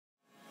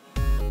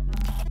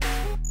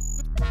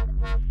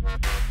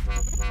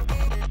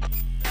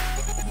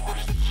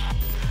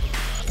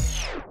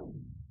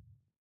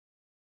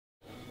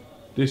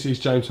This is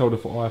James Holder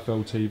for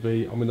IFL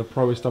TV. I'm in the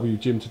Pro SW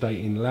gym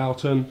today in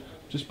Loughton.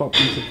 Just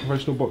bumped into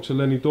professional boxer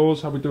Lenny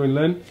Daws. How we doing,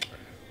 Len?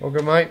 Well,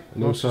 good, mate.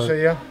 And nice also, to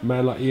see you.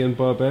 Man like Ian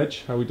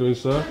Burbedge. How we doing,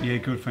 sir? Yeah,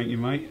 good, thank you,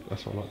 mate.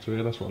 That's what I like to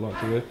hear. That's what I like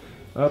to hear.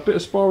 A bit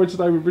of sparring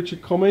today with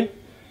Richard Comey.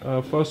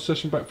 First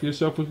session back for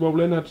yourself as well,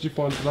 Len. How did you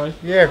find today?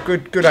 Yeah,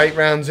 good 8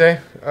 rounds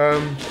there.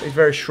 He's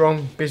very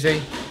strong,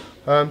 busy.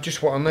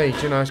 Just what I need.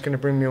 You know, it's going to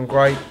bring me on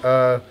great.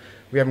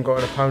 We haven't got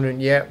an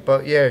opponent yet,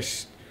 but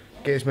yes,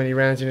 get as many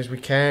rounds in as we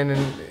can,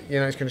 and you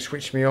know, it's going to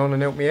switch me on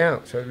and help me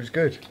out. So it was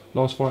good.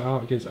 Last fight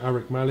out against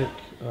Eric Malik.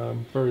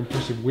 Very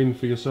impressive win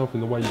for yourself in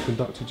the way you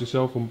conducted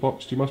yourself and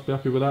boxed. You must be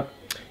happy with that.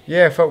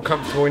 Yeah, I felt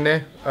comfortable in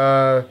there.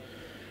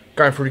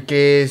 Going through the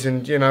gears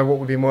and you know what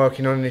we've been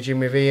working on in the gym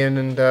with Ian,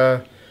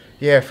 and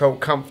yeah, felt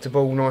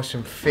comfortable, nice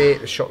and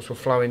fit. The shots were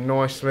flowing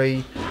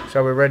nicely,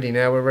 so we're ready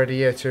now. We're ready,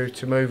 yeah,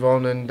 to move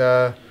on, and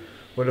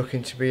we're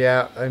looking to be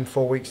out in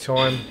 4 weeks'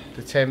 time,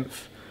 the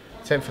 10th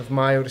of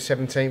May or the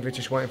 17th. We're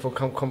just waiting for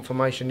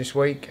confirmation this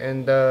week,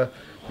 and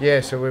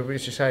yeah, so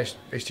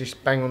it's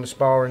just bang on the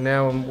sparring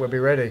now, and we'll be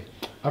ready.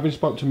 Having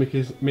spoke to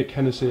Mick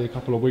Hennessy a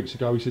couple of weeks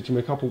ago, he said to me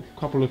a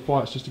couple of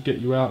fights just to get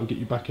you out and get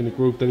you back in the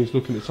groove. Then he's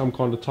looking at some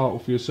kind of title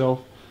for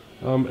yourself.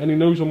 Any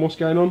news on what's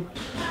going on?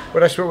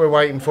 Well, that's what we're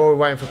waiting for. We're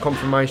waiting for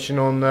confirmation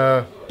on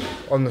the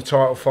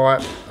title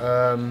fight.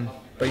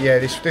 But yeah,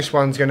 this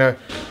one's going to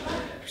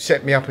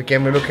set me up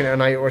again. We're looking at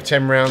an 8 or a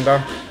 10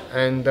 rounder,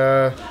 and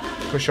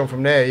push on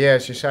from there. Yeah,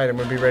 as you say, then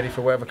we'll be ready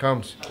for whatever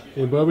comes.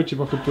 Ian Burbedge, if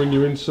I could bring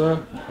you in,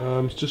 sir.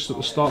 It's just at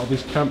the start of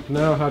his camp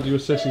now. How do you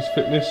assess his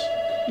fitness?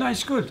 No,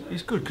 it's good.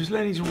 It's good because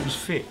Lenny's always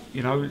fit.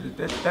 You know,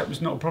 that was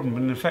not a problem.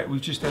 And in fact,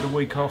 we've just had a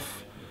week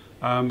off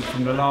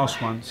from the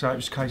last one, so it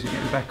was a case of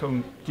getting back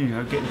on, you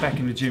know, getting back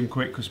in the gym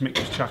quick because Mick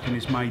was chucking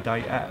his May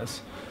date at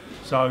us.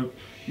 So,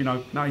 you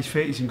know, no, he's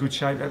fit. He's in good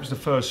shape. That was the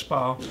first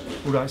spar,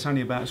 although it's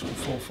only about sort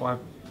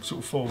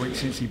of 4 weeks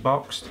since he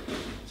boxed.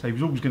 So he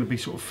was always going to be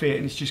sort of fit,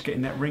 and it's just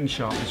getting that ring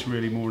sharpness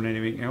really more than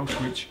anything else,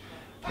 which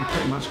we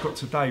pretty much got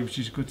today, which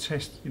is a good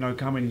test. You know,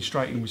 coming in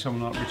straight in with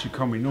someone like Richard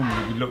Comey,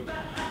 normally we look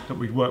that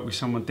we'd work with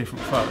someone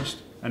different first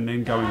and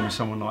then go in with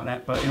someone like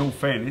that. But in all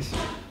fairness,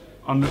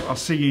 I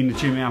see in the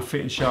gym how fit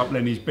and sharp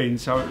Lenny's been,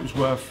 so it was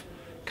worth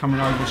coming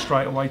over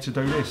straight away to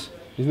do this.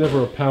 He's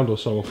never a pound or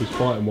so off his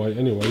fighting weight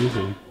anyway, is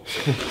he?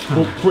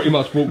 Pretty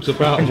much walks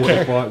about and what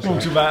he fights.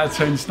 Walks about at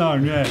 10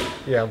 stone, yeah.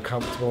 Yeah, I'm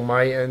comfortable,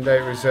 mate, and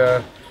it was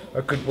a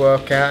good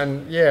workout,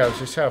 and yeah,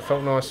 as I say, I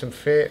felt nice and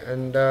fit,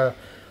 and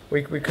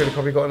we could have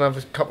probably got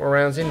another couple of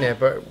rounds in there,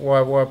 but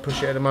why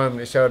push it at the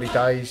moment? It's early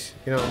days,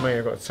 you know what I mean?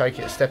 I've got to take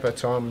it a step at a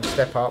time and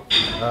step up.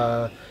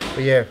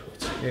 But yeah,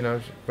 you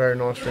know, very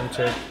nice for him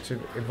to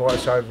invite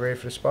us over here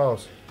for the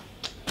spars.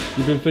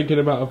 You've been thinking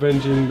about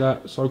avenging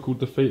that so-called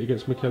defeat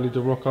against Michele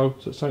De Rocco.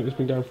 Is that something that's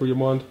been going through your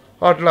mind?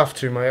 I'd love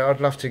to, mate.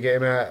 I'd love to get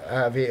him out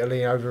of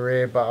Italy over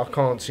here, but I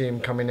can't see him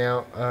coming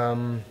out.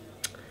 I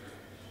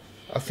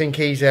think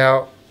he's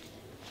out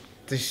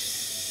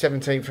this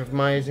 17th of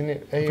May, isn't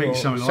it? I think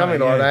something like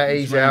yeah. that.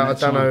 He's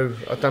out.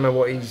 I don't know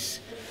what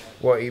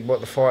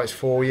the fight's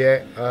for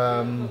yet.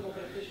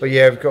 But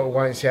yeah, we've got to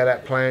wait and see how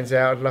that plans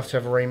out. I'd love to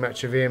have a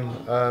rematch of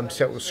him,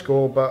 settle the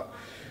score, but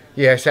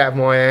yeah, it's out of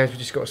my hands. We've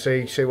just got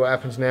to see what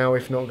happens now.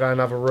 If not, go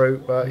another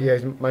route. But yeah,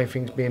 the main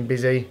thing's being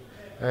busy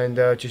and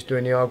just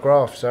doing the hard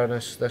graft. So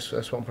that's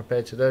what I'm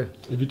prepared to do.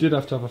 If you did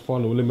have to have a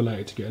final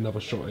eliminator to get another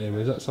shot at him,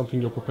 is that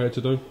something you're prepared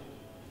to do?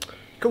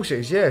 Of course it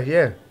is.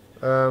 Yeah.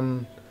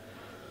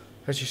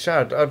 As you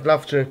said, I'd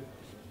love to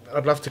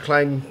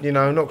claim, you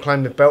know, not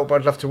claim the belt, but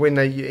I'd love to win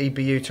the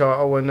EBU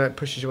title, and that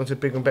pushes you on to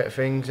bigger and better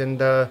things. And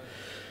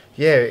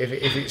yeah,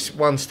 if it's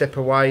one step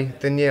away,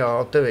 then yeah,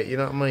 I'll do it. You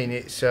know what I mean?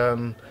 It's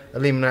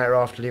eliminator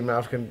after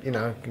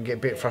eliminator can get a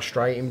bit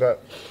frustrating,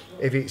 but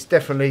if it's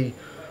definitely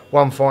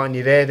one fight and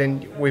you're there,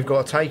 then we've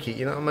got to take it.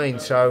 You know what I mean?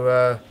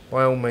 So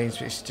by all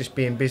means, it's just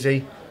being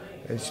busy.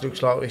 It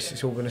looks like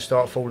it's all going to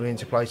start falling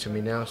into place for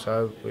me now,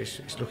 so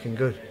it's looking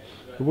good.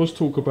 There was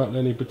talk about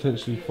Lenny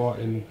potentially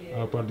fighting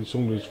Bradley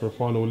Saunders for a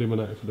final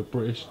eliminator for the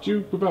British.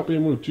 Without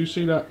being rude, do you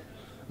see that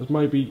as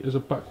maybe as a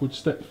backward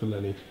step for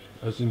Lenny,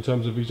 as in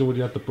terms of he's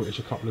already had the British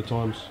a couple of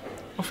times?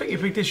 I think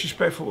it'd be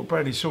disrespectful to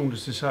Bradley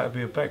Saunders to say it'd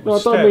be a backward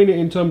step. No, I don't mean it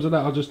in terms of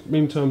that. I just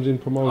mean in terms in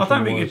promotion. I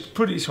don't think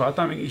put it this way. I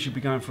don't think he should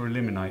be going for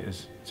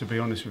eliminators. To be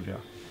honest with you,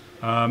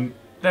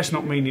 that's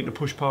not meaning to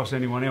push past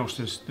anyone else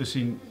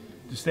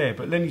that's there.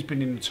 But Lenny's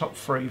been in the top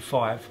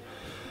 3-5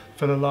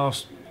 for the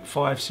last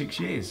 5-6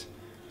 years.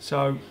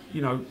 So,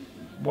 you know,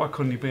 why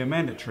couldn't he be a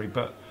mandatory?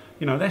 But,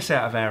 you know, that's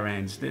out of our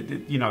hands.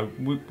 You know,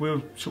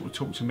 we'll sort of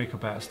talk to Mick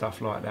about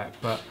stuff like that.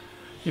 But,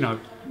 you know,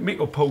 Mick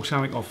will pull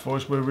something off for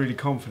us. We're really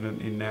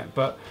confident in that.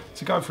 But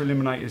to go for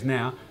eliminators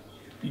now,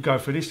 you go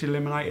for this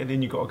eliminator,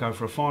 then you've got to go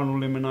for a final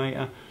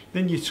eliminator.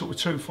 Then you're sort of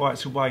 2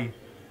 fights away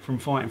from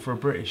fighting for a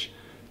British.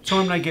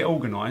 Time they get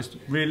organised,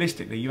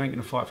 realistically, you ain't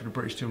going to fight for the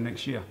British till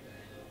next year.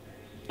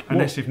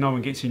 Unless if no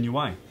one gets in your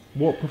way.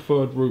 What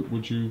preferred route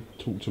would you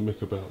talk to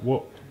Mick about?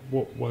 What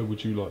way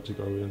would you like to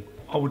go in?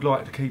 I would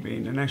like to keep it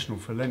international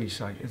for Lenny's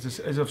sake.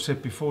 As I've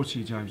said before to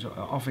you, James,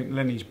 I think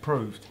Lenny's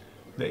proved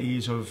that he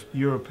is of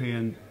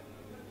European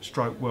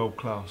stroke world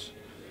class.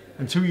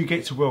 Until you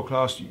get to world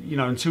class, you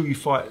know, until you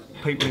fight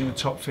people in the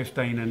top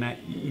 15 and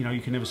that, you know, you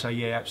can never say,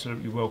 yeah,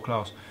 absolutely world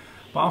class.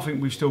 But I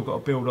think we've still got to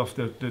build off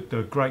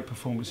the great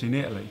performance in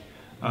Italy.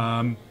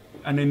 And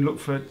then look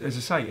for, as I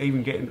say,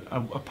 even getting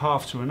a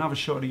path to another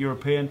shot at the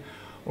European,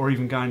 or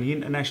even going the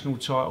international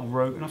title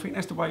route. And I think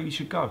that's the way you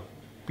should go.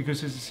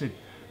 Because, as I said,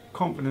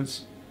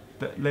 confidence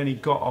that Lenny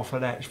got off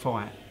of that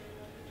fight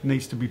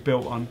needs to be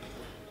built on,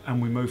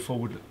 and we move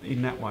forward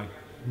in that way.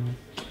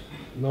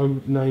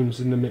 No names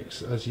in the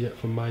mix as yet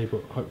for May,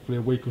 but hopefully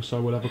a week or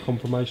so we'll have a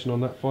confirmation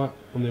on that fight,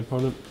 on the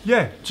opponent.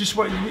 Yeah, just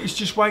wait. It's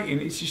just waiting.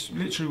 It's just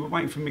literally we're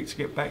waiting for Mick to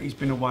get back. He's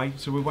been away,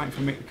 so we're waiting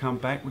for Mick to come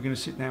back. We're going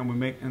to sit down with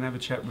Mick and have a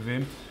chat with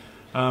him.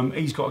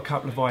 He's got a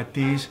couple of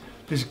ideas.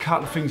 There's a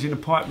couple of things in the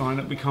pipeline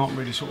that we can't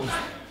really sort of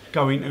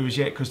go into as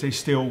yet because they're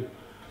still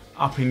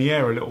up in the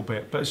air a little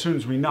bit. But as soon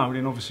as we know,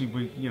 then obviously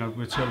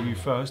we'll tell you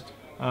first.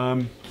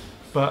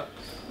 But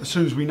as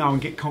soon as we know and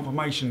get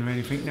confirmation of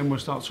anything, then we'll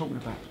start talking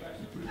about it.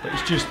 But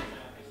it's just,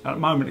 at the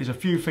moment, there's a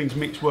few things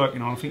Mick's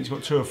working on. I think he's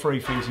got 2 or 3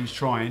 things he's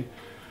trying.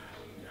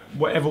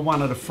 Whatever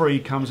one of the 3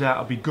 comes out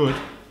will be good.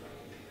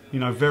 You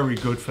know, very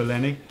good for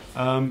Lenny.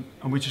 And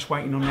we're just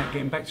waiting on that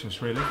getting back to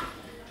us, really.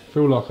 I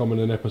feel like I'm in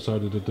an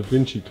episode of the Da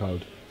Vinci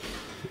Code.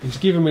 He's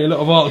giving me a lot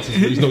of answers,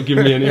 but he's not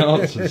giving me any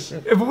answers. Yeah,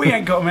 but we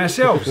ain't got them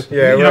ourselves.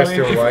 Yeah, we're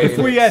still waiting. If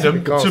we had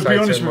them, to be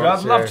honest with you,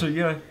 I'd love yeah.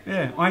 to.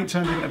 Yeah. I ain't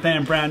turned into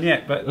Dan Brown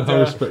yet, but I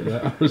respect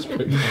that. I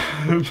respect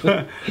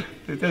that.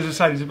 But, as I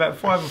say, there's about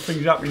 5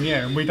 things up in the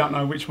air, and we don't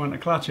know which one to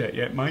clutch at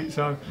yet, mate.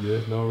 So yeah,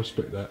 no, I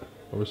respect that.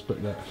 I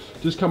respect that.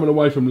 Just coming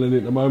away from Lenny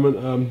at the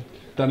moment.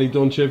 Danny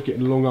Donchev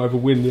getting a long over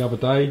win the other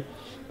day,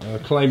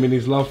 claiming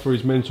his love for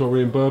his mentor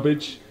Ian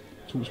Burbage.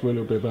 Talk to me a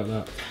little bit about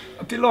that.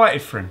 I'm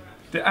delighted for him.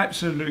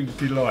 Absolutely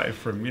delighted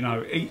for him. You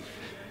know,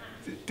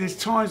 there's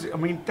times. I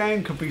mean,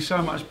 Dan could be so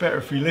much better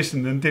if he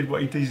listened and did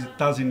what he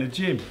does in the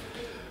gym.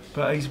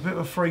 But he's a bit of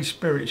a free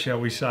spirit,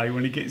 shall we say,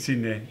 when he gets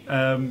in there.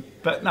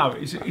 But no,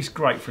 it's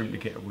great for him to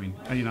get a win.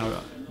 And, you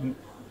know,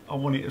 I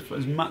want it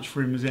as much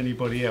for him as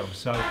anybody else.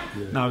 So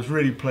yeah. No, I was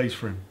really pleased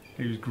for him.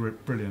 He was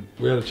brilliant.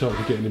 We had a chance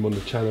of getting him on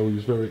the channel. He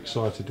was very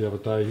excited the other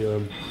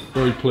day.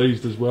 Very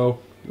pleased as well.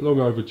 Long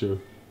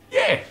overdue.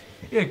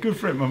 Yeah, good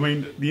for him. I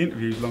mean, the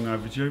interview's long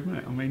overdue, isn't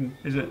it? I mean,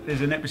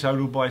 there's an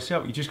episode all by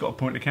itself. You just got to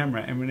point the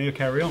camera at him and he'll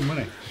carry on, won't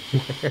he?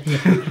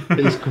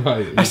 He's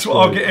great. That's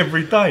what I get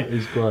every day.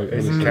 He's great.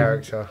 He's a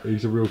character.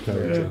 He's a real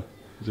character. Yeah.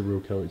 He's a real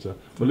character.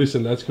 But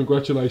listen, lads,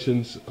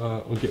 congratulations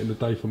on getting the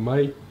day for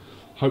May.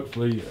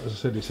 Hopefully, as I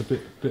said, it's a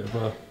bit of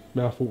a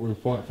mouth-watering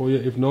fight for you.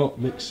 If not,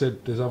 Mick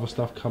said there's other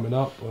stuff coming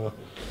up.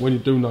 When you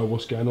do know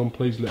what's going on,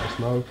 please let us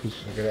know.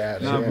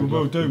 No, we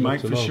will do,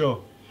 mate, for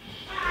sure.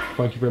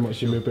 Thank you very much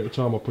for giving me a bit of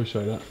time. I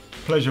appreciate that.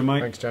 Pleasure,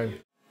 mate. Thanks, James.